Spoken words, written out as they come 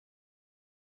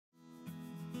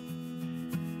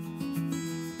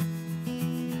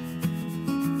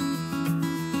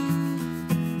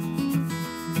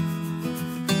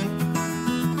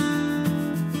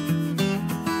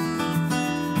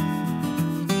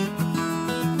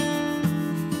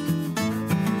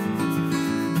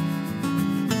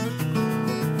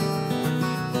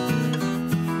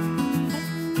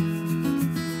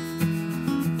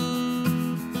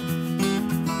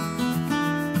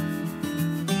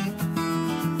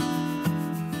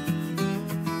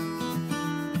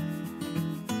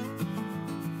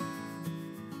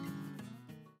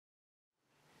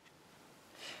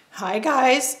Hi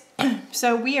guys,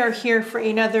 so we are here for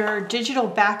another digital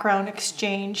background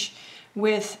exchange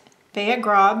with Bea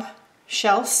Grob,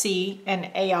 Shell C, and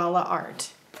Ayala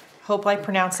Art. Hope I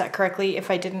pronounced that correctly.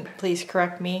 If I didn't, please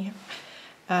correct me.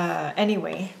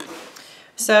 Anyway,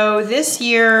 so this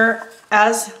year,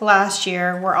 as last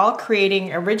year, we're all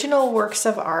creating original works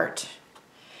of art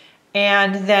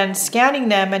and then scanning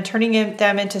them and turning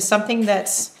them into something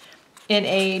that's in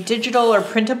a digital or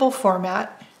printable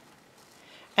format,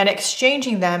 and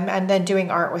exchanging them and then doing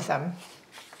art with them.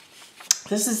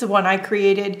 This is the one I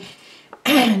created,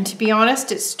 and to be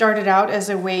honest, it started out as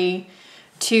a way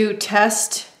to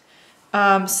test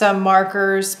some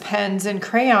markers, pens, and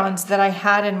crayons that I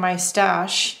had in my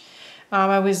stash.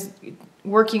 I was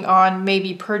working on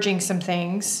maybe purging some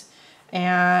things,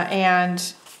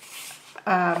 and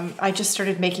I just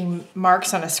started making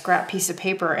marks on a scrap piece of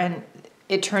paper, and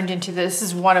it turned into this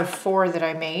is one of 4 that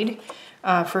I made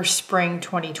for spring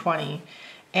 2020.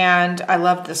 And I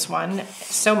loved this one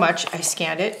so much, I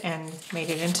scanned it and made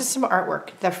it into some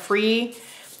artwork.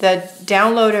 The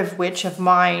download of which of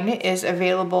mine is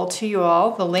available to you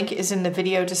all. The link is in the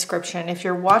video description. If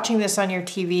you're watching this on your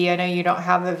TV, I know you don't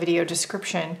have the video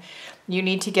description. You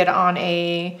need to get on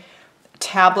a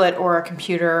tablet or a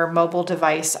computer, mobile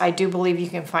device. I do believe you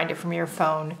can find it from your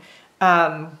phone.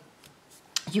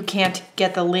 You can't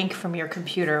get the link from your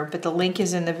computer, but the link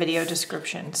is in the video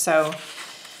description. So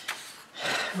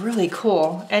really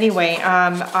cool. Anyway,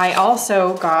 I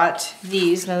also got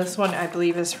these. Now this one I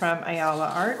believe is from Ayala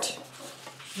Art.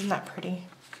 Isn't that pretty?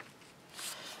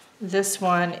 This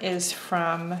one is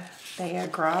from Bea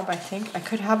Grob, I think. I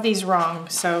could have these wrong,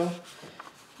 so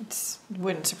it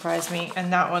wouldn't surprise me.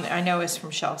 And that one I know is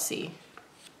from Shell C.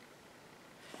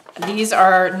 These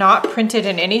are not printed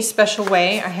in any special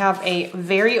way. I have a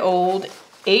very old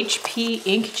HP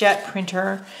inkjet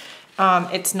printer.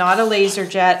 It's not a laser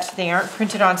jet. They aren't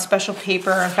printed on special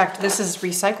paper. In fact, this is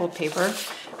recycled paper.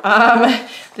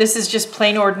 This is just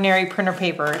plain ordinary printer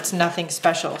paper. It's nothing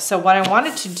special. So what I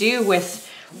wanted to do with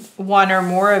one or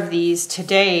more of these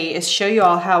today is show you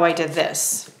all how I did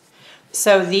this.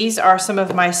 So these are some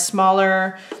of my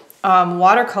smaller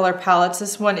watercolor palettes.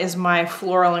 This one is my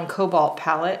floral and cobalt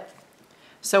palette.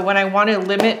 So when I want to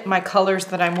limit my colors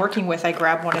that I'm working with, I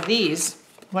grab one of these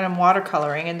when I'm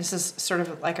watercoloring, and this is sort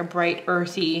of like a bright,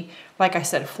 earthy, like I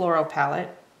said, floral palette.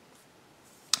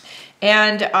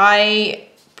 And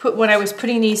when I was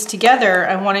putting these together,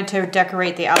 I wanted to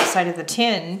decorate the outside of the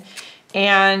tin,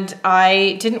 and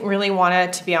I didn't really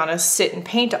want to be honest, sit and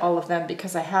paint all of them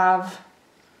because I have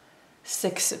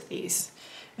 6 of these.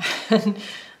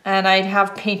 And I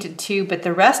have painted 2, but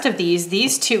the rest of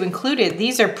these 2 included,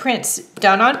 these are prints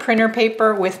done on printer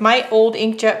paper with my old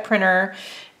inkjet printer.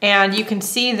 And you can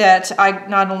see that I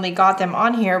not only got them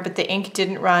on here, but the ink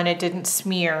didn't run, it didn't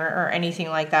smear or anything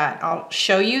like that. I'll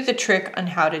show you the trick on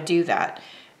how to do that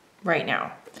right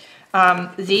now.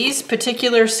 These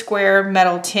particular square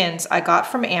metal tins I got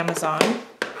from Amazon.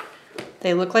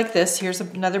 They look like this. Here's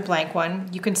another blank one.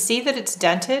 You can see that it's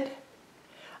dented.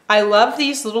 I love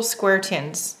these little square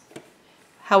tins.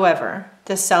 However,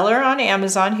 the seller on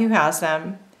Amazon who has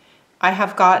them, I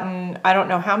have gotten, I don't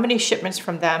know how many shipments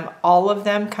from them, all of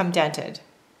them come dented.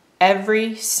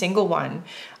 Every single one.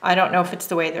 I don't know if it's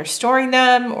the way they're storing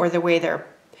them or the way they're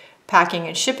packing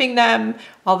and shipping them,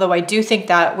 although I do think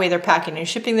that way they're packing and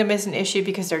shipping them is an issue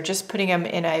because they're just putting them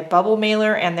in a bubble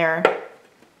mailer and they're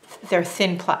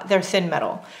thin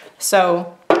metal.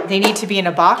 So they need to be in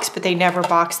a box, but they never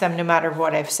box them no matter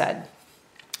what I've said.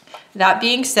 That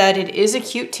being said, it is a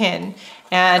cute tin,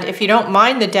 and if you don't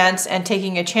mind the dents and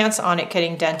taking a chance on it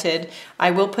getting dented,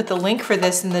 I will put the link for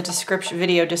this in the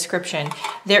video description.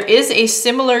 There is a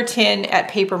similar tin at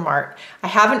Paper Mart. I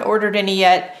haven't ordered any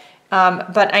yet,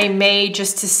 but I may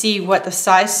just to see what the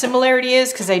size similarity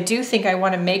is, because I do think I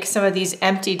want to make some of these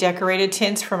empty decorated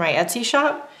tins for my Etsy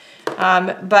shop.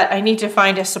 But I need to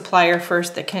find a supplier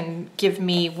first that can give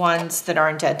me ones that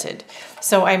aren't dented.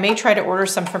 So I may try to order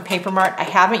some from Paper Mart. I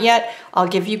haven't yet. I'll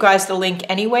give you guys the link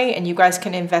anyway, and you guys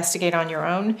can investigate on your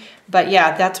own. But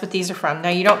yeah, that's what these are from. Now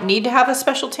you don't need to have a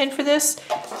special tin for this.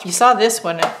 You saw this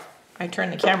one. I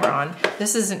turned the camera on.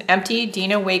 This is an empty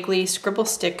Dina Wakley Scribble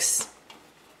Sticks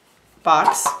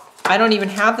box. I don't even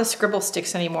have the Scribble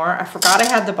Sticks anymore. I forgot I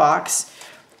had the box.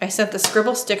 I sent the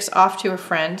Scribble Sticks off to a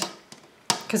friend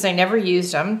because I never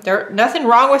used them. There's nothing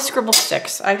wrong with Scribble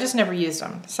Sticks. I just never used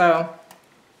them. So,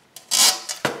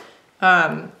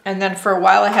 and then for a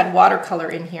while I had watercolor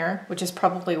in here, which is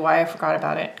probably why I forgot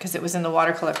about it, because it was in the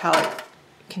watercolor palette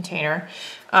container.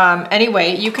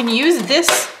 Anyway, you can use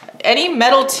this, any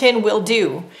metal tin will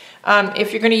do.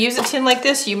 If you're gonna use a tin like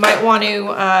this, you might want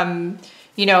to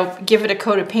you know, give it a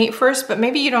coat of paint first, but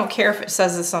maybe you don't care if it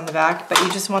says this on the back, but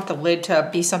you just want the lid to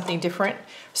be something different.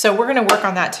 So we're gonna work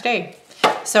on that today.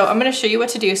 So I'm gonna show you what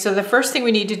to do. So the first thing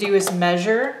we need to do is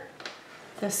measure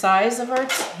the size of our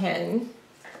tin.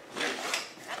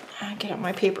 I'll get out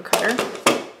my paper cutter.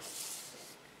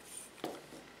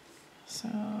 So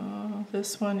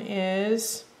this one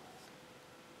is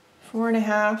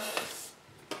 4.5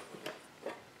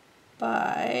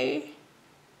 by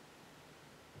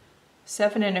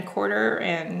 7 1/4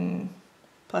 and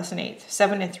plus 1/8,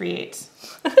 7 3/8.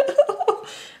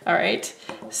 All right,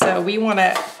 so we want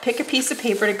to pick a piece of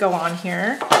paper to go on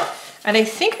here. And I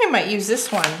think I might use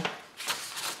this one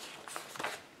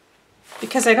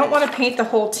because I don't want to paint the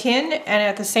whole tin, and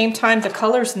at the same time the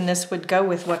colors in this would go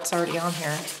with what's already on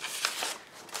here.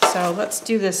 So let's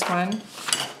do this one.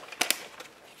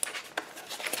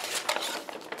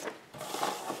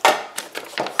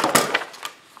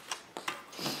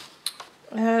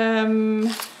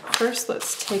 First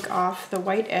let's take off the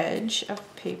white edge of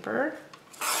the paper.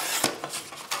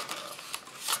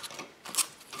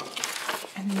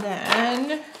 And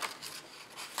then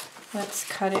let's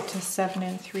cut it to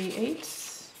 7 3/8.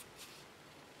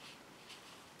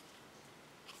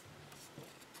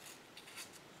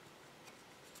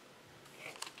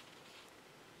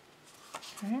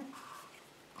 Okay.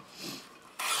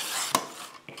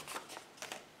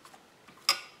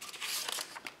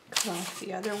 Cut off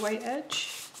the other white edge.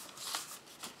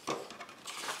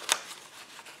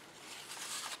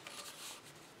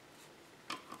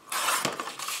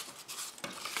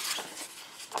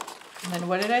 And then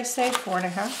what did I say?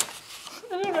 4.5?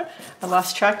 I don't know. I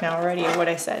lost track now already of what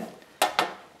I said.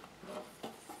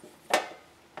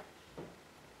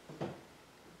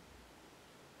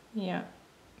 Yeah,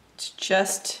 it's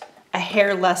just a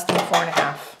hair less than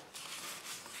 4.5.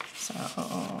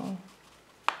 So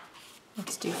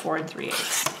let's do 4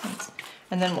 3/8.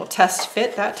 And then we'll test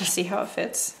fit that to see how it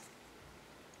fits.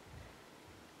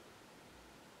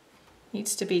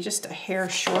 Needs to be just a hair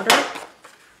shorter.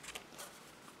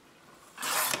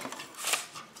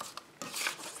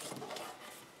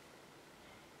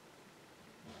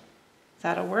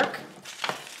 That'll work.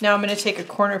 Now I'm going to take a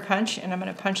corner punch and I'm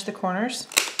going to punch the corners.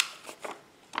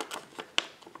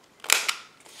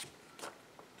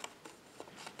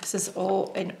 This is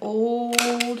an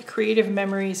old Creative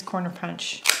Memories corner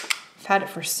punch. I've had it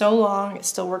for so long, it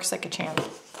still works like a champ.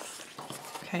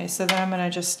 Okay, so then I'm going to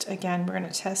just, again, we're going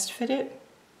to test fit it.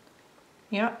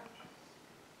 Yep.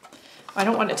 I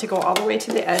don't want it to go all the way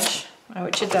to the edge,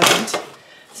 which it doesn't.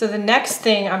 So the next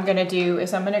thing I'm going to do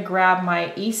is I'm going to grab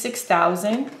my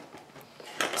E6000.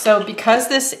 So because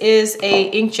this is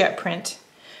a inkjet print,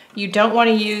 you don't want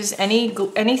to use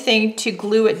anything to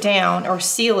glue it down or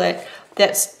seal it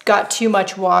that's got too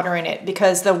much water in it,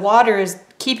 because the water is,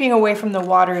 keeping away from the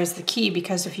water is the key,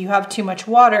 because if you have too much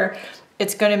water,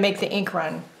 it's going to make the ink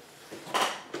run.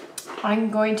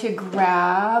 I'm going to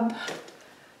grab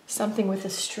something with a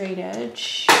straight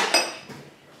edge.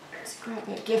 Grab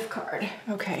a gift card.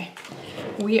 Okay,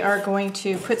 we are going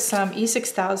to put some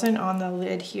E6000 on the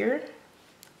lid here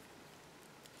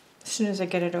as soon as I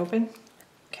get it open.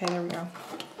 Okay, there we go.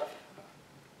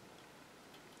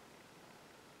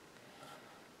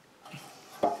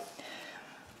 I'm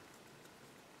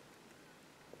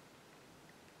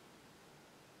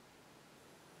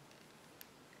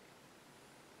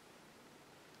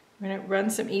going to run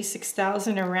some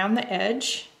E6000 around the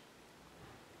edge.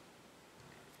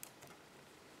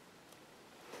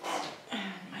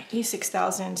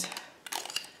 E6000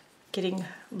 getting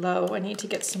low. I need to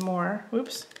get some more.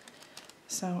 Whoops.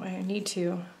 So I need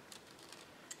to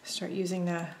start using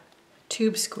the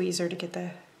tube squeezer to get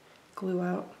the glue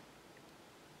out.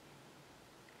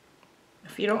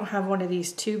 If you don't have one of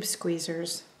these tube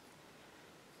squeezers,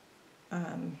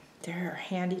 they're a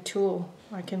handy tool.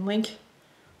 I can link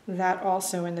that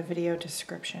also in the video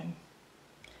description.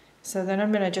 So then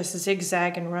I'm going to just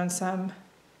zigzag and run some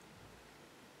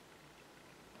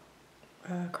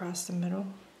across the middle.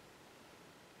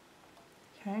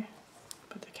 Okay,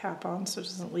 put the cap on so it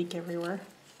doesn't leak everywhere.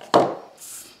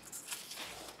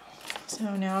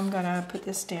 So now I'm gonna put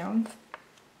this down.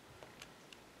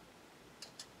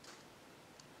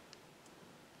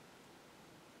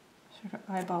 Sort of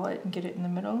eyeball it and get it in the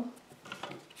middle.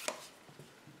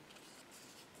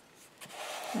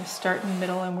 I start in the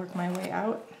middle and work my way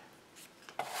out.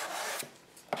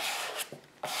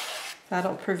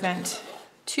 That'll prevent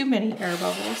too many air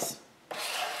bubbles.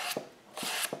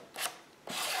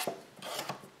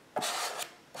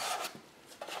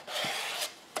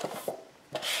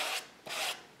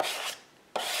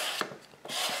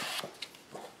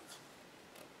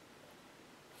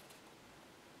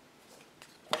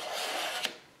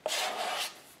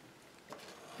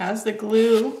 as the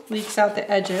glue leaks out the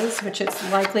edges, which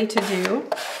it's likely to do,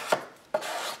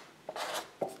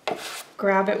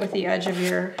 grab it with the edge of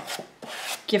your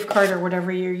gift card or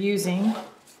whatever you're using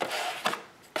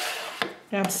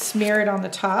and smear it on the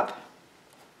top.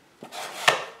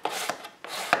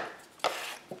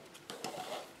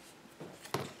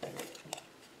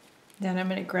 Then I'm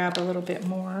going to grab a little bit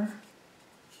more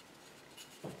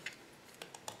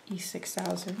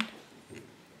E6000.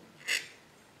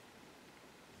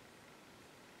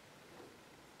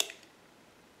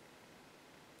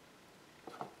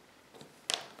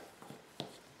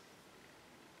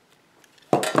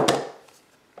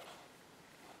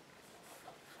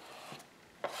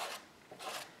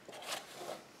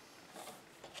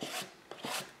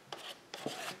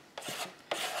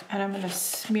 And I'm going to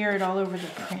smear it all over the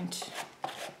print.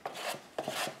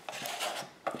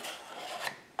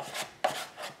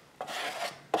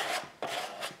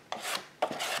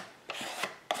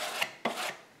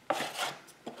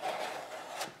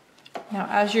 Now,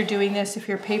 as you're doing this, if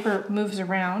your paper moves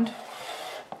around,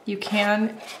 you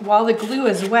can, while the glue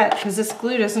is wet, because this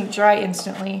glue doesn't dry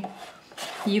instantly,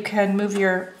 you can move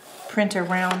your print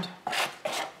around,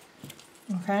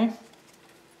 okay?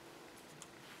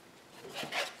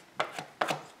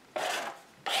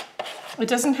 It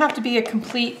doesn't have to be a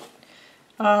complete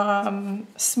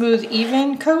smooth,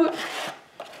 even coat,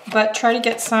 but try to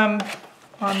get some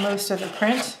on most of the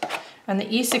print. And the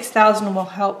E6000 will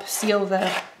help seal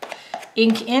the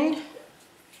ink in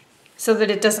so that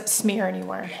it doesn't smear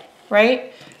anywhere,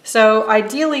 right? So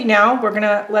ideally now we're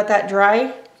gonna let that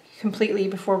dry completely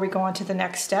before we go on to the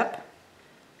next step.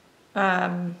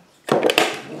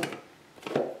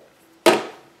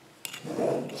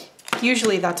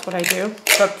 Usually that's what I do,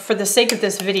 but for the sake of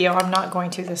this video, I'm not going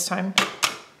to this time.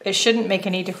 It shouldn't make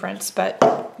any difference, but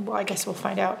well, I guess we'll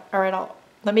find out. All right,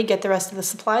 let me get the rest of the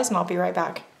supplies and I'll be right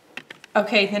back.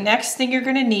 Okay, the next thing you're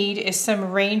gonna need is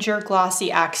some Ranger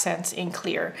Glossy Accents in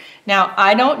clear. Now,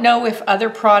 I don't know if other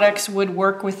products would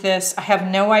work with this. I have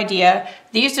no idea.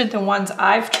 These are the ones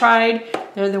I've tried.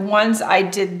 They're the ones I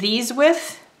did these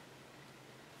with,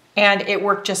 and it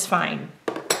worked just fine.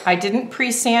 I didn't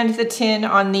pre-sand the tin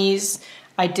on these.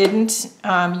 I didn't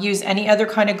use any other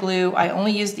kind of glue. I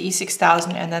only used the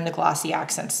E6000 and then the Glossy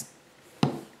Accents.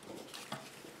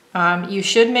 You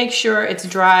should make sure it's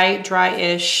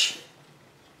dry-ish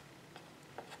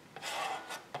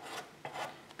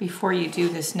before you do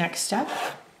this next step.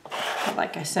 But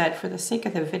like I said, for the sake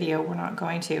of the video, we're not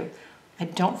going to. I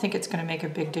don't think it's gonna make a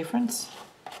big difference,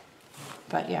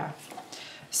 but yeah.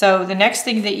 So the next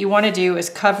thing that you wanna do is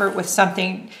cover it with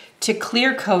something to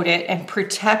clear coat it and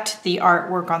protect the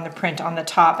artwork on the print on the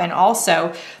top. And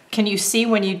also, can you see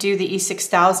when you do the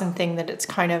E6000 thing that it's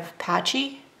kind of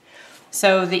patchy?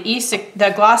 So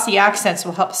the Glossy Accents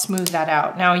will help smooth that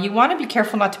out. Now you wanna be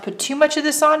careful not to put too much of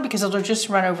this on because it'll just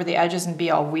run over the edges and be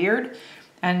all weird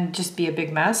and just be a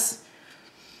big mess.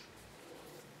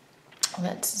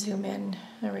 Let's zoom in,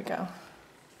 there we go.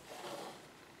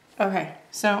 Okay,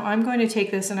 so I'm going to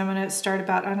take this and I'm going to start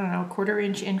about, I don't know, 1/4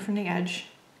 inch in from the edge.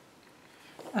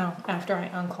 Oh, after I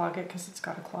unclog it because it's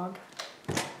got a clog.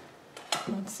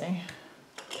 Let's see.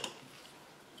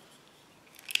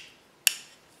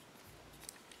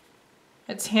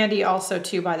 It's handy also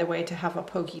too, by the way, to have a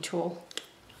pokey tool,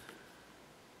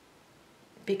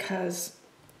 because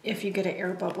if you get an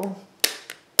air bubble,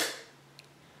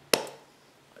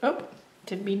 oh,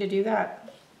 didn't mean to do that.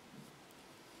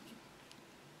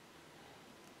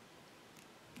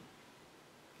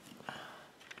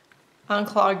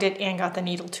 Unclogged it and got the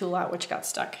needle tool out, which got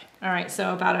stuck. All right,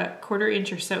 so about 1/4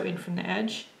 inch or so in from the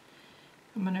edge,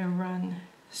 I'm gonna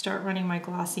start running my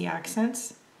Glossy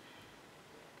Accents.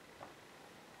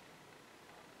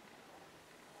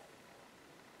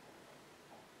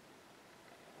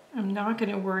 I'm not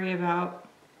gonna worry about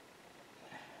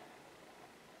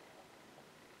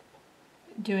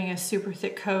doing a super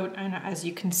thick coat, and as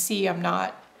you can see, I'm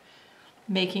not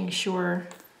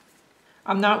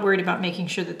worried about making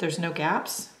sure that there's no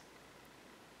gaps.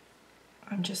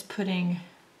 I'm just putting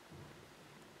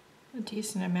a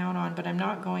decent amount on, but I'm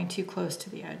not going too close to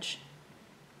the edge.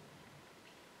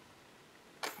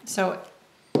 So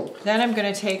then I'm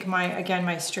gonna take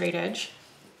my straight edge,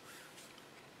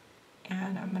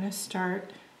 and I'm gonna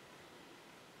start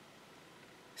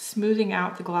smoothing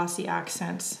out the Glossy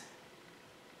Accents,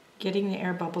 getting the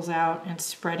air bubbles out and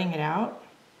spreading it out.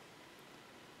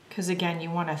 Because again, you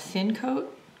want a thin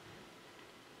coat.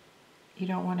 You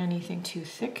don't want anything too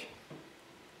thick.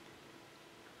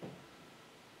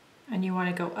 And you want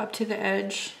to go up to the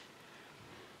edge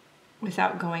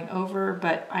without going over,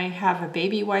 but I have a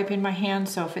baby wipe in my hand,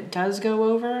 so if it does go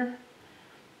over,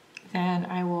 then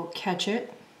I will catch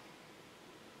it.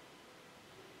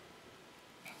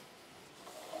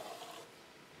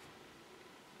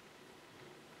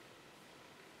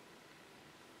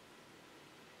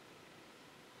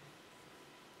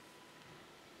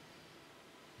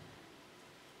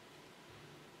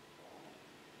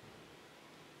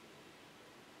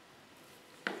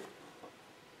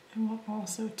 And we'll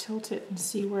also tilt it and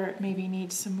see where it maybe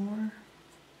needs some more.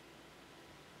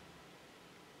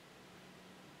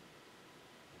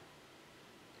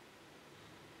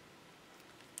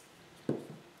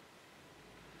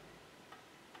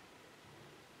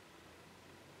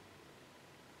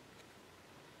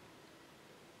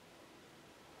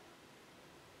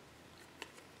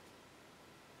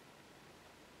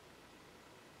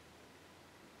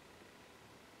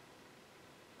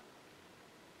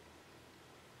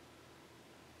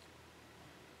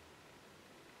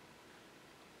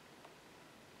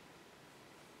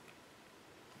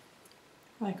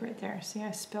 Like right there, see I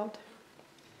spilled.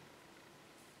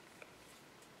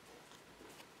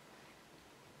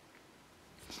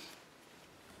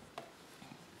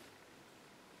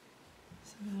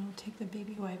 So I'll take the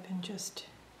baby wipe and just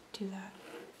do that.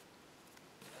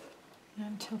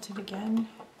 And tilt it again.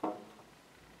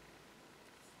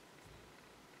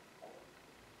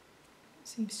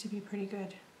 Seems to be pretty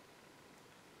good.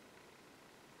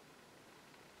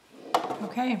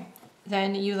 Okay,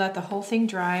 then you let the whole thing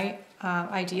dry,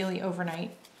 ideally overnight.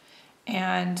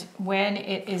 And when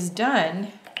it is done,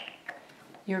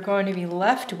 you're going to be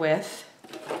left with,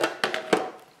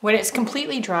 when it's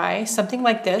completely dry, something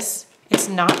like this. It's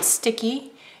not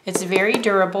sticky, it's very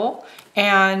durable,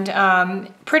 and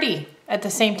pretty at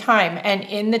the same time. And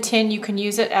in the tin, you can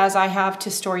use it as I have to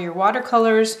store your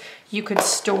watercolors. You could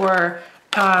store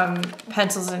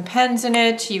pencils and pens in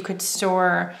it. You could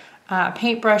store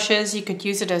paintbrushes. You could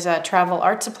use it as a travel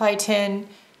art supply tin.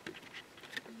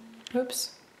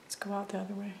 Oops, let's go out the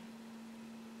other way.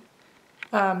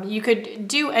 You could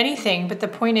do anything, but the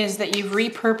point is that you've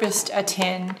repurposed a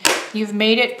tin, you've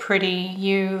made it pretty,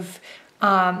 you've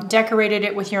decorated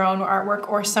it with your own artwork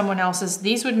or someone else's.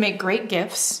 These would make great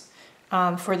gifts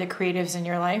for the creatives in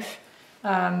your life.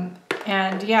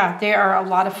 And yeah, they are a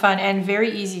lot of fun and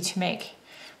very easy to make.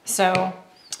 So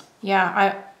yeah,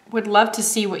 I would love to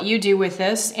see what you do with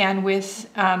this and with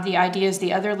the ideas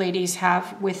the other ladies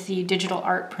have with the digital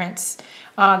art prints.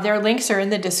 Their links are in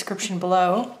the description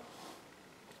below.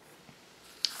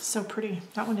 So pretty.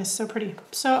 That one is so pretty.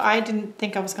 So I didn't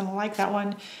think I was going to like that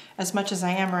one as much as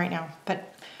I am right now.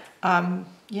 But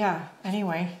yeah,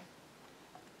 anyway,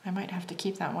 I might have to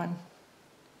keep that one.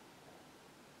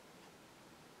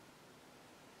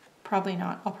 Probably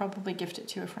not. I'll probably gift it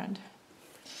to a friend.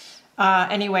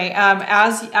 Anyway,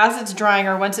 as it's drying,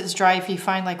 or once it's dry, if you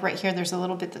find like right here, there's a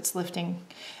little bit that's lifting,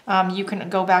 you can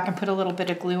go back and put a little bit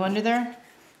of glue under there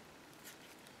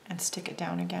and stick it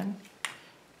down again.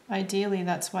 Ideally,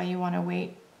 that's why you want to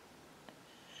wait.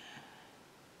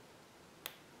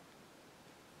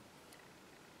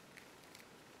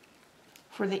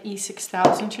 For the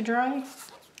E6000 to dry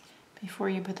before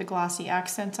you put the glossy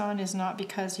accents on is not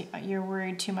because you're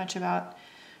worried too much about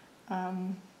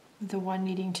the one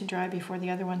needing to dry before the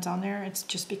other one's on there. It's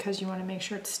just because you want to make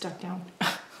sure it's stuck down.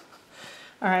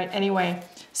 All right, anyway,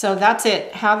 so that's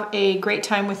it. Have a great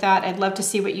time with that. I'd love to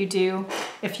see what you do.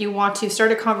 If you want to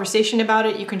start a conversation about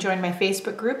it, you can join my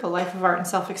Facebook group, A Life of Art and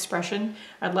Self-Expression.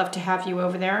 I'd love to have you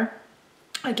over there.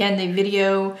 Again, the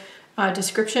video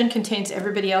description contains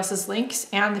everybody else's links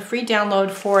and the free download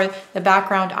for the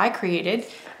background I created.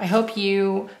 I hope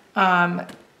you download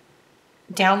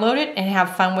it and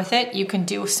have fun with it. You can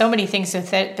do so many things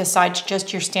with it besides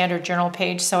just your standard journal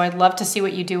page. So I'd love to see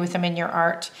what you do with them in your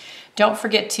art. Don't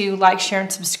forget to like, share, and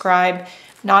subscribe,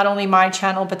 not only my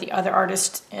channel, but the other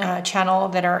artists' channel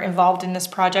that are involved in this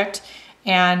project.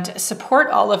 And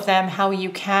support all of them how you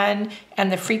can,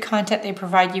 and the free content they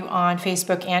provide you on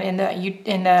Facebook and on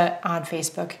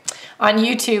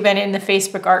YouTube and in the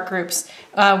Facebook art groups.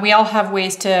 We all have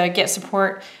ways to get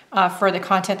support for the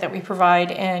content that we provide,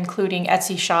 including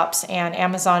Etsy shops and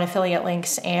Amazon affiliate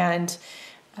links and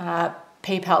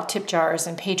PayPal tip jars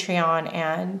and Patreon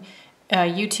and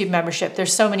YouTube membership.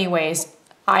 There's so many ways.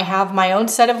 I have my own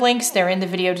set of links. They're in the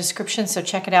video description, so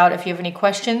check it out. If you have any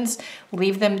questions,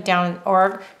 leave them down,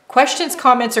 or questions,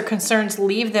 comments, or concerns,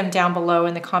 leave them down below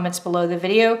in the comments below the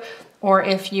video. Or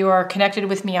if you are connected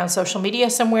with me on social media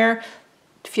somewhere,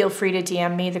 feel free to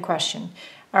DM me the question.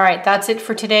 All right, that's it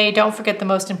for today. Don't forget the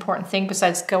most important thing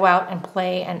besides go out and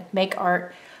play and make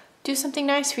art. Do something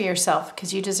nice for yourself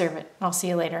because you deserve it. I'll see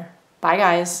you later. Bye,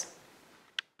 guys.